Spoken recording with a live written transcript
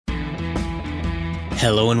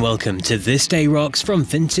Hello and welcome to This Day Rocks from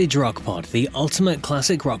Vintage Rock Pod, the ultimate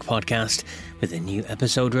classic rock podcast, with a new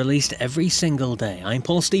episode released every single day. I'm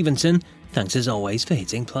Paul Stevenson. Thanks as always for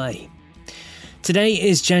hitting play. Today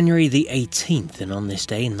is January the 18th, and on this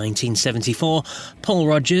day in 1974, Paul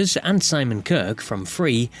Rodgers and Simon Kirke from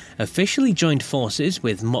Free officially joined forces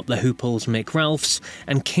with Mott the Hoople's Mick Ralphs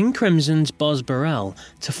and King Crimson's Boz Burrell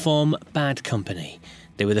to form Bad Company.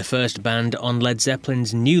 They were the first band on Led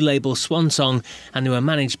Zeppelin's new label Swan Song, and they were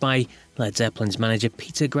managed by Led Zeppelin's manager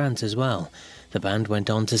Peter Grant as well. The band went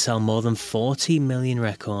on to sell more than 40 million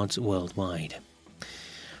records worldwide.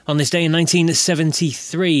 On this day in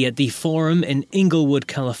 1973, at the Forum in Inglewood,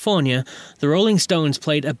 California, the Rolling Stones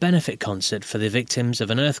played a benefit concert for the victims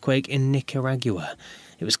of an earthquake in Nicaragua.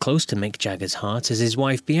 It was close to Mick Jagger's heart, as his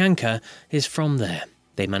wife Bianca is from there.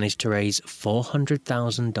 They managed to raise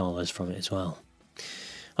 $400,000 from it as well.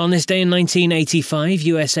 On this day in 1985,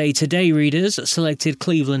 USA Today readers selected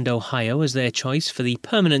Cleveland, Ohio as their choice for the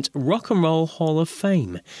permanent Rock and Roll Hall of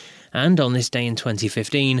Fame. And on this day in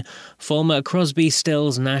 2015, former Crosby,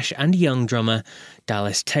 Stills, Nash and Young drummer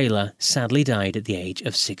Dallas Taylor sadly died at the age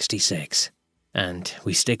of 66. And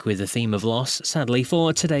we stick with the theme of loss, sadly,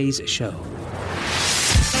 for today's show.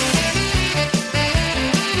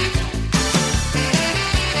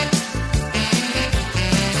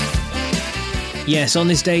 Yes, on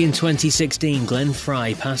this day in 2016, Glenn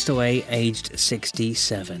Frey passed away aged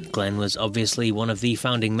 67. Glenn was obviously one of the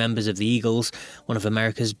founding members of the Eagles, one of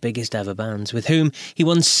America's biggest ever bands, with whom he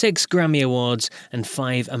won 6 Grammy Awards and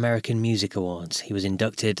 5 American Music Awards. He was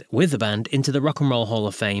inducted with the band into the Rock and Roll Hall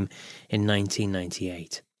of Fame in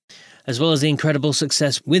 1998. As well as the incredible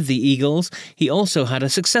success with the Eagles, he also had a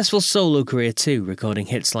successful solo career too, recording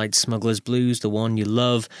hits like Smuggler's Blues, The One You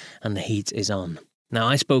Love, and The Heat Is On. Now,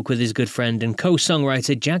 I spoke with his good friend and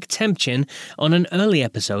co-songwriter Jack Tempchin on an early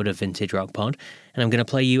episode of Vintage Rock Pod, and I'm going to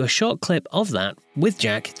play you a short clip of that with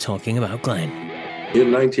Jack talking about Glenn.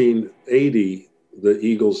 In 1980, the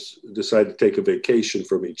Eagles decided to take a vacation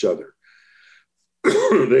from each other.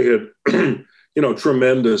 They had,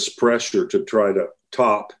 tremendous pressure to try to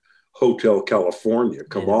top Hotel California.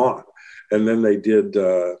 Come on. And then they did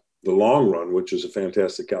The Long Run, which is a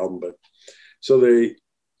fantastic album. But so they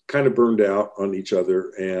kind of burned out on each other.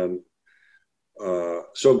 And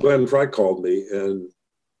so Glenn Frey called me and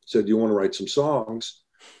said, "Do you want to write some songs?"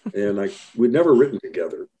 And we'd never written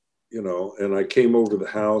together, and I came over to the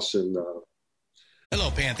house and... Hello,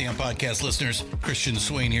 Pantheon Podcast listeners. Christian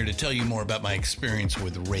Swain here to tell you more about my experience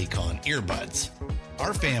with Raycon earbuds.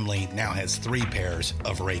 Our family now has 3 pairs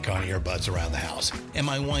of Raycon earbuds around the house, and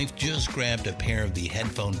my wife just grabbed a pair of the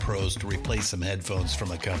Headphone Pros to replace some headphones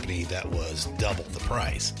from a company that was double the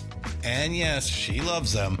price. And yes, she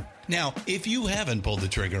loves them. Now, if you haven't pulled the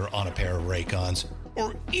trigger on a pair of Raycons,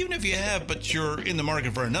 or even if you have, but you're in the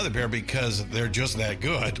market for another pair because they're just that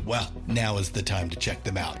good, well, now is the time to check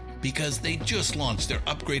them out, because they just launched their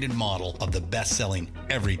upgraded model of the best-selling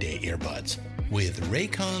everyday earbuds. With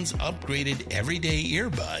Raycon's upgraded everyday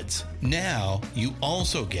earbuds, now you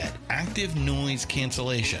also get active noise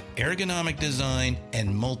cancellation, ergonomic design,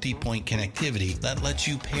 and multi-point connectivity that lets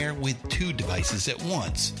you pair with 2 devices at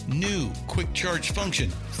once. New quick charge function,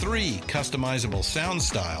 3 customizable sound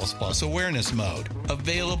styles, plus awareness mode.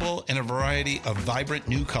 Available in a variety of vibrant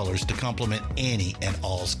new colors to complement any and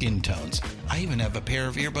all skin tones. I even have a pair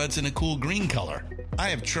of earbuds in a cool green color. I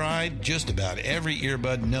have tried just about every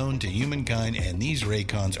earbud known to humankind, and these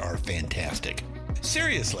Raycons are fantastic.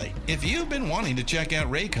 Seriously, if you've been wanting to check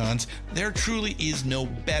out Raycons, there truly is no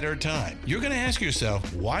better time. You're going to ask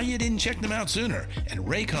yourself why you didn't check them out sooner, and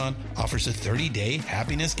Raycon offers a 30-day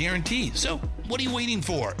happiness guarantee. So what are you waiting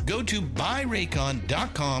for? Go to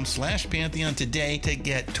buyraycon.com/Pantheon today to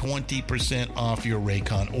get 20% off your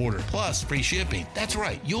Raycon order, plus free shipping. That's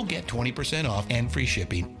right, you'll get 20% off and free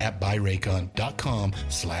shipping at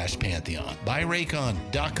buyraycon.com/Pantheon.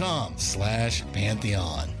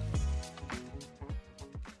 buyraycon.com/Pantheon.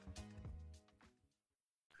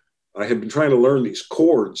 I had been trying to learn these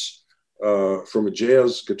chords from a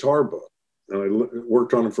jazz guitar book, and I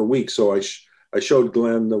worked on them for weeks. So I showed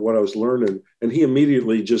Glenn what I was learning, and he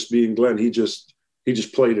immediately, just being Glenn, he just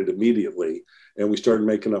played it immediately, and we started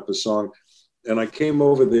making up a song. And I came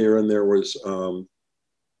over there, and there was a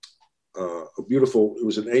beautiful, it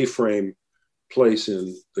was an A-frame place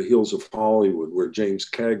in the hills of Hollywood where James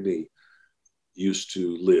Cagney used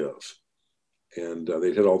to live. And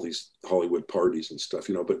they had all these Hollywood parties and stuff,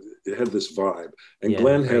 but it had this vibe. And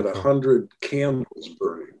Glenn had 100 candles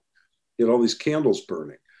burning. He had all these candles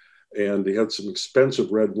burning. And he had some expensive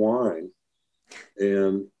red wine.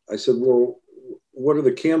 And I said, well, what are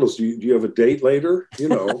the candles? Do you have a date later? You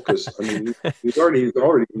know, because I mean, he's already in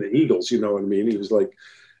the Eagles. You know what I mean? He was like,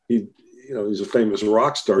 he's a famous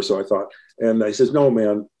rock star. So I thought, and I says, no,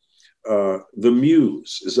 man, the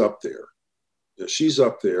Muse is up there. She's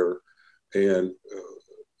up there, and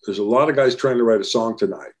there's a lot of guys trying to write a song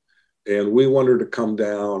tonight, and we want her to come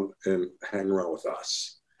down and hang around with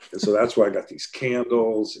us. And so that's why I got these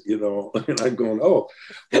candles, you know, and I'm going, oh,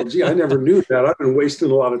 well, gee, I never knew that. I've been wasting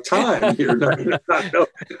a lot of time here. I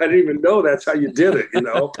didn't even know that's how you did it, you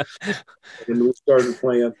know. And we started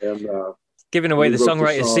playing and giving away the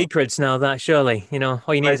songwriter's secrets now, that surely, you know,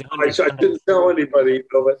 all you need is I didn't tell anybody, you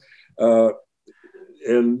know, but,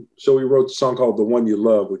 and so we wrote a song called The One You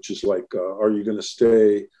Love, which is like, are you going to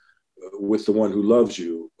stay with the one who loves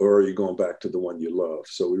you, or are you going back to the one you love?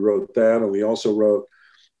 So we wrote that, and we also wrote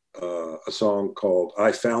a song called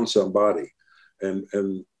I Found Somebody, and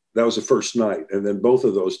that was the first night, and then both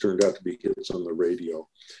of those turned out to be hits on the radio.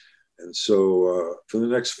 And so for the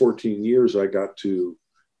next 14 years I got to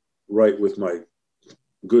write with my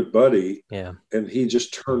good buddy, and he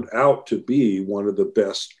just turned out to be one of the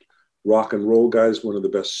best rock and roll guys, one of the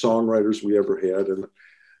best songwriters we ever had,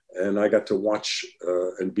 and I got to watch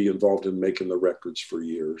and be involved in making the records for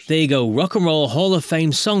years. There you go, Rock and Roll Hall of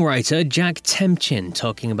Fame songwriter Jack Temchin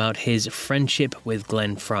talking about his friendship with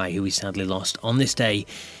Glenn Frey, who he sadly lost on this day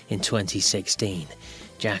in 2016.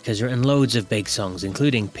 Jack has written loads of big songs,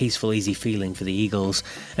 including Peaceful Easy Feeling for the Eagles,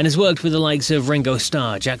 and has worked with the likes of Ringo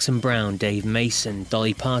Starr, Jackson Browne, Dave Mason,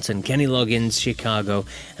 Dolly Parton, Kenny Loggins, Chicago,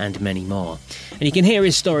 and many more. And you can hear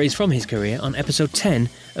his stories from his career on episode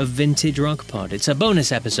 10 of Vintage Rock Pod. It's a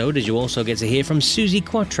bonus episode, as you also get to hear from Suzi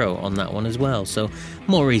Quatro on that one as well, so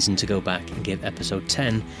more reason to go back and give episode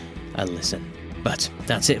 10 a listen. But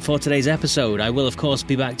that's it for today's episode. I will, of course,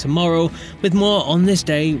 be back tomorrow with more On This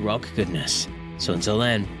Day rock goodness. So until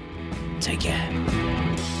then, take care.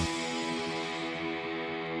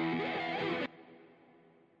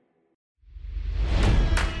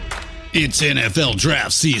 It's NFL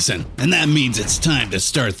draft season, and that means it's time to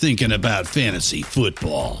start thinking about fantasy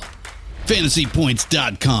football.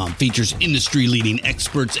 FantasyPoints.com features industry-leading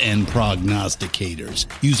experts and prognosticators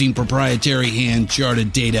using proprietary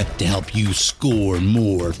hand-charted data to help you score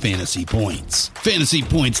more fantasy points.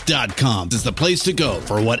 FantasyPoints.com is the place to go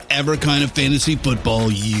for whatever kind of fantasy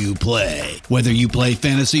football you play. Whether you play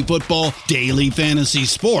fantasy football, daily fantasy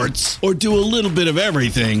sports, or do a little bit of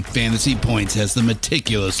everything, Fantasy Points has the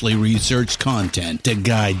meticulously researched content to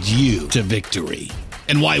guide you to victory.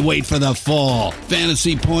 And why wait for the fall?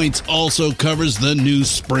 Fantasy Points also covers the new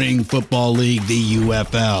spring football league, the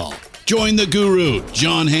UFL. Join the guru,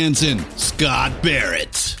 John Hansen, Scott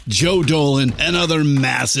Barrett, Joe Dolan, and other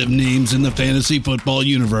massive names in the fantasy football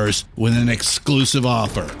universe with an exclusive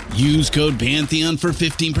offer. Use code Pantheon for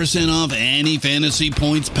 15% off any Fantasy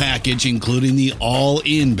Points package, including the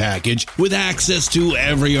all-in package, with access to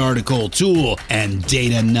every article, tool, and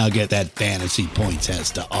data nugget that Fantasy Points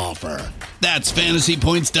has to offer. That's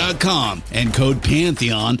FantasyPoints.com and code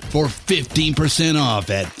Pantheon for 15% off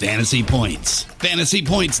at Fantasy Points.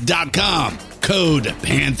 FantasyPoints.com, code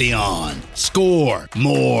Pantheon. Score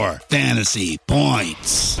more fantasy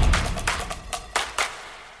points.